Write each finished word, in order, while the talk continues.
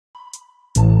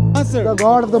The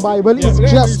God of the Bible is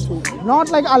just. Not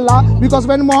like Allah, because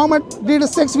when Muhammad did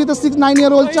sex with a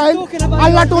 9-year-old child,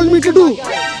 Allah told me to do.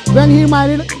 When he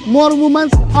married more women,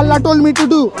 Allah told me to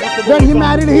do. When he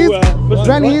married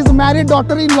his married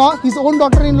daughter-in-law, his own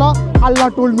daughter-in-law,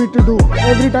 Allah told me to do.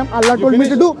 Every time Allah told me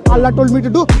to do, Allah told me to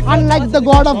do. Unlike the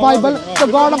God of Bible, the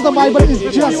God of the Bible is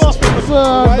just.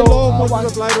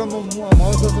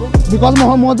 Because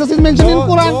Moses is mentioned in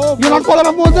Quran. You're not follower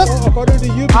of Moses?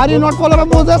 Are you not follower of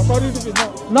Moses?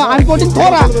 No, I'm quoting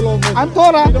Torah. I'm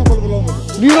Torah.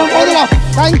 You don't follow the law.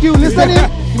 Thank you. Listen here.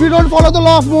 We don't follow the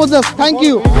law of Moses. Thank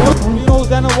you. You know who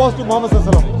Zainab was to Muhammad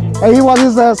sallallahu? He was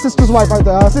his sister's wife,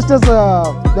 sister's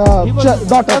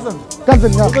daughter.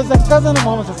 Cousin, yeah. He was a cousin of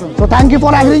Muhammad sallallahu. So thank you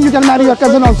for agreeing. You can marry your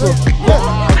cousin also.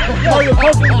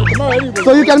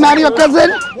 So you can marry your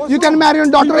cousin, you can marry your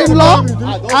daughter-in-law,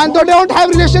 and they don't have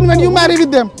relation when you marry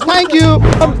with them. Thank you.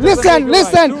 Listen.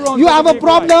 You have a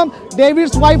problem.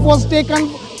 David's wife was taken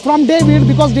from David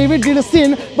because David did a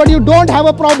sin, but you don't have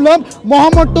a problem.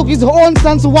 Muhammad took his own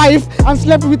son's wife and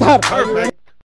slept with her.